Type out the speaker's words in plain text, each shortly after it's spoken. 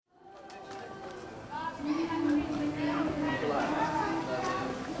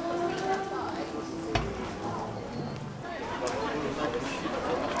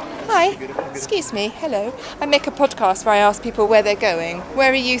Hi, excuse me, hello. I make a podcast where I ask people where they're going.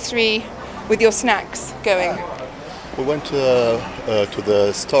 Where are you three with your snacks going? We went to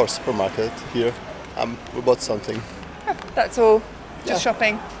the supermarket here. We bought something. Oh, that's all? Just Yeah.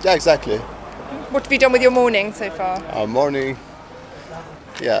 shopping? Yeah, exactly. What have you done with your morning so far? Morning,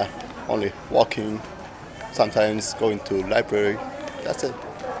 yeah, only walking, sometimes going to library. That's it.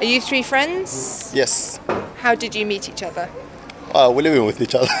 Are you three friends? Yes. How did you meet each other? We're living with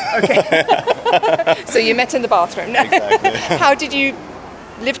each other. Okay. So you met in the bathroom? Exactly. How did you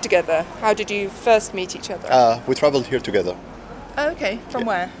live together? How did you first meet each other? We traveled here together Oh, okay. From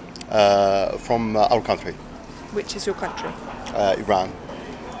where? from our country, Which is your country? Iran.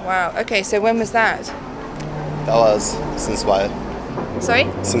 Wow. Okay, so when was that? That was since while. Sorry?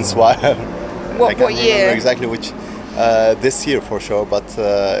 Since while. I What can't remember year? exactly which. This year for sure, but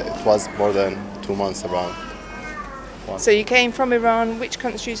it was more than 2 months around. So you came from Iran. Which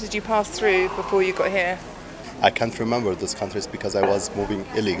countries did you pass through before you got here? I can't remember those countries because I was moving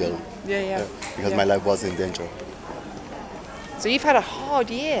illegal. Yeah. Because Yeah. my life was in danger. So you've had a hard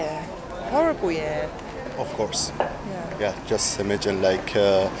year, horrible year. Of course. Yeah. Yeah, just imagine like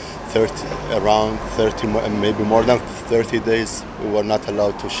 30, maybe more than 30 days. We were not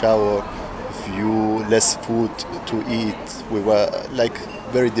allowed to shower, less food to eat. We were like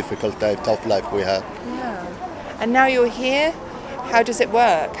very difficult tough life we had. Yeah. And now you're here. How does it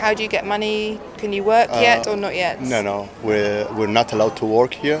work? How do you get money? Can you work yet or not yet? No, we're not allowed to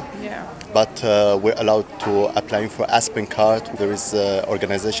work here. Yeah. But we're allowed to apply for Aspen card. There is an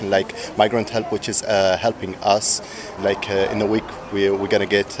organization like Migrant Help, which is helping us. Like in a week, we're gonna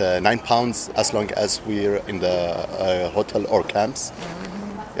get £9 as long as we're in the hotel or camps.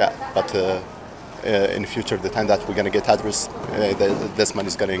 Mm-hmm. Yeah, but in the future, the time that we're gonna get address, this money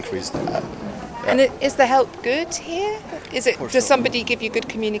is gonna increase. And is the help good here? For Does sure. somebody give you good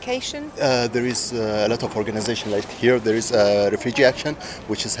communication? There is a lot of organization like here. There is Refugee Action,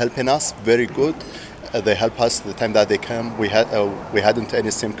 which is helping us very good. They help us the time that they come. We hadn't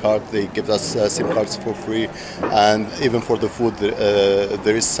any SIM card. They give us SIM cards for free, and even for the food,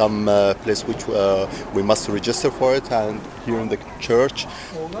 there is some place which we must register for it. And here in the church,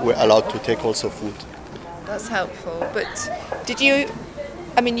 we're allowed to take also food. That's helpful. But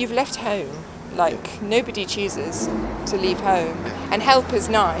you've left home. Like, nobody chooses to leave home. And help is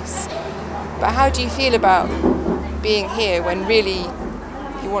nice. But how do you feel about being here when really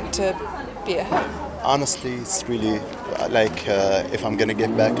you want to be at home? Honestly, it's really like if I'm gonna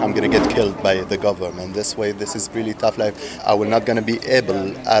get back, I'm gonna get killed by the government. This is really tough life. I will not gonna be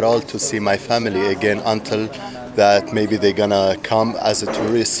able at all to see my family again until that maybe they're gonna come as a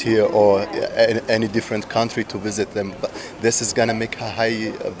tourist here or any different country to visit them. But this is gonna make a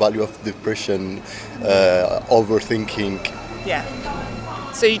high value of depression, overthinking. Yeah.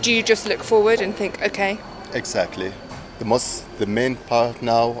 So do you just look forward and think, okay? Exactly. The main part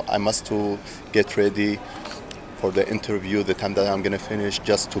now, I must to get ready for the interview, the time that I'm gonna finish,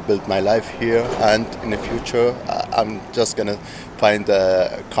 just to build my life here. And in the future, I'm just gonna find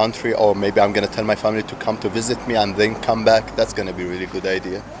a country, or maybe I'm gonna tell my family to come to visit me and then come back. That's gonna be a really good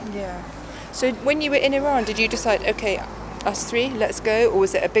idea. Yeah. So when you were in Iran, did you decide, okay, us three, let's go, or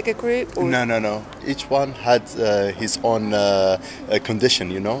was it a bigger group? Or? No. Each one had his own condition,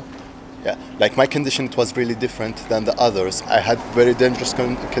 you know. Yeah, like my condition, it was really different than the others. I had very dangerous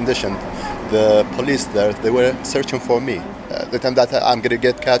condition. The police there, they were searching for me. The time that I'm gonna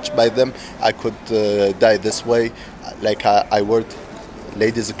get catch by them, I could die this way. Like I wore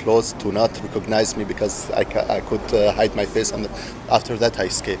ladies' clothes to not recognize me because I could hide my face, and after that I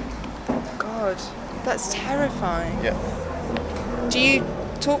escaped. God, that's terrifying. Yeah. Do you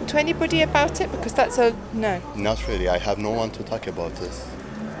talk to anybody about it? Because no. Not really. I have no one to talk about this.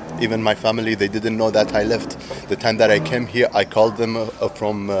 Even my family, they didn't know that I left. The time that I came here, I called them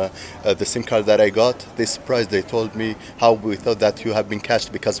from the SIM card that I got. They surprised. They told me how we thought that you have been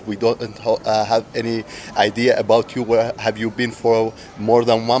catched because we don't have any idea about you. Where have you been for more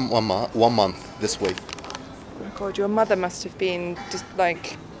than one month this way? Oh my God, your mother must have been just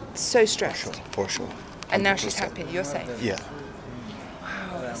like so stressed. For sure. And now she's 100%. happy. You're safe. Yeah.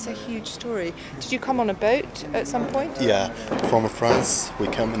 That's a huge story. Did you come on a boat at some point? Yeah, from France we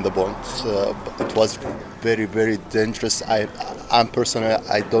came in the boat. It was very, very dangerous. I'm personally,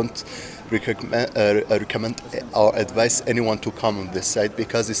 I don't recommend or advise anyone to come on this site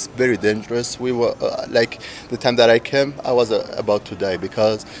because it's very dangerous. We were like the time that I came, I was about to die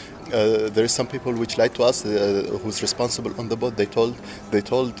because there is some people which lied to us. Who's responsible on the boat? They told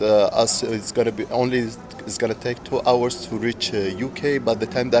us it's gonna take 2 hours to reach UK. But the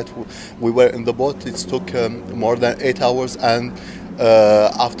time that we were in the boat, it took more than 8 hours, and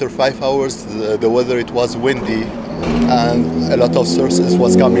after 5 hours, the weather it was windy, and a lot of sources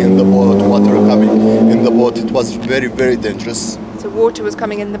was coming in the boat, water coming in the boat. It was very, very dangerous. So water was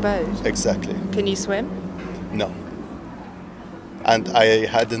coming in the boat? Exactly. Can you swim? No. And I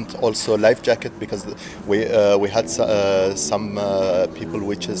hadn't also life jacket because we had some people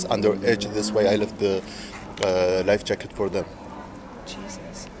which is underage. This way I left the life jacket for them.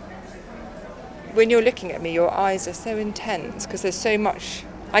 Jesus. When you're looking at me, your eyes are so intense because there's so much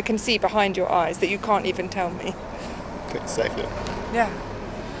I can see behind your eyes that you can't even tell me. Exactly. Yeah.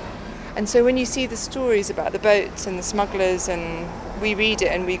 And so when you see the stories about the boats and the smugglers, and we read it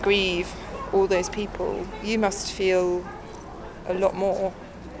and we grieve all those people, you must feel a lot more.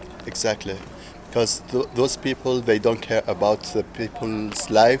 Exactly. Because those people, they don't care about the people's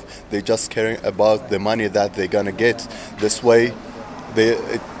life. They just care about the money that they're gonna get. This way,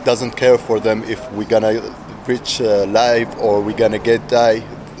 it doesn't care for them if we're gonna reach life or we're gonna die.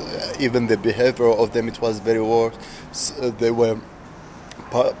 Even the behavior of them, it was very worse. They were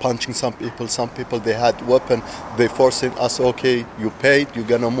punching some people. Some people, they had weapon. They forcing us, okay, you paid, you're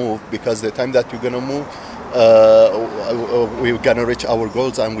gonna move, because the time that you're gonna move, we're gonna reach our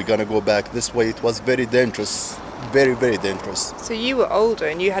goals and we're gonna go back. This way, it was very dangerous, very, very dangerous. So you were older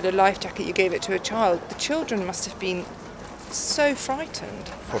and you had a life jacket, you gave it to a child. The children must have been so frightened.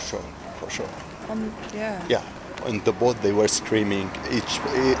 For sure. Yeah. Yeah. In the boat, they were screaming.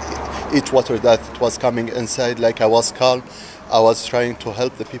 Each water that was coming inside, like I was calm. I was trying to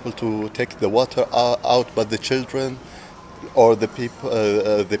help the people to take the water out, but the children or the people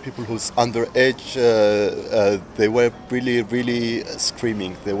who's underage, they were really, really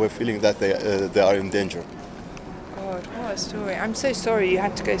screaming. They were feeling that they are in danger. God, what a story. I'm so sorry you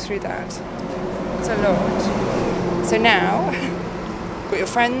had to go through that. It's a lot. So now, got your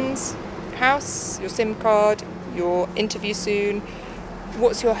friends, house, your SIM card, your interview soon.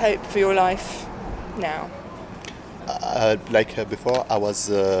 What's your hope for your life now? Before, I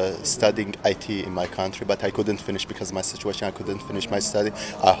was studying IT in my country, but I couldn't finish because of my situation. I couldn't finish my study.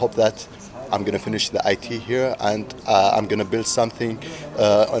 I hope that I'm going to finish the IT here, and I'm going to build something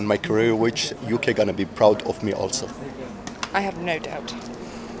on my career which UK going to be proud of me also. I have no doubt.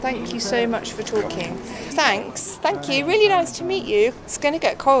 Thank you so much for talking. Thanks. Thank you. Really nice to meet you. It's going to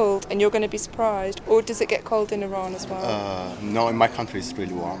get cold and you're going to be surprised. Or does it get cold in Iran as well? No, in my country it's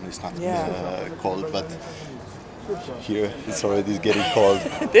really warm. It's not cold, but here it's already getting cold.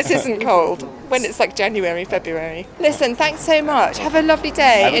 This isn't cold when it's like January, February. Listen, thanks so much. Have a lovely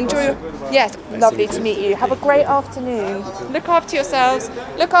day. Enjoy. Yes, lovely to meet you. Have a great afternoon. Look after yourselves.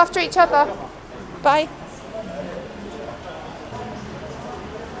 Look after each other. Bye.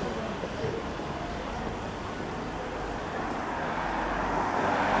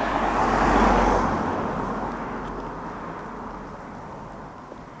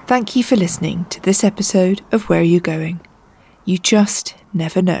 Thank you for listening to this episode of Where Are You Going? You just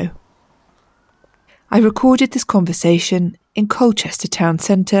never know. I recorded this conversation in Colchester town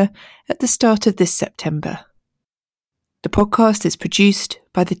centre at the start of this September. The podcast is produced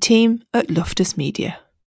by the team at Loftus Media.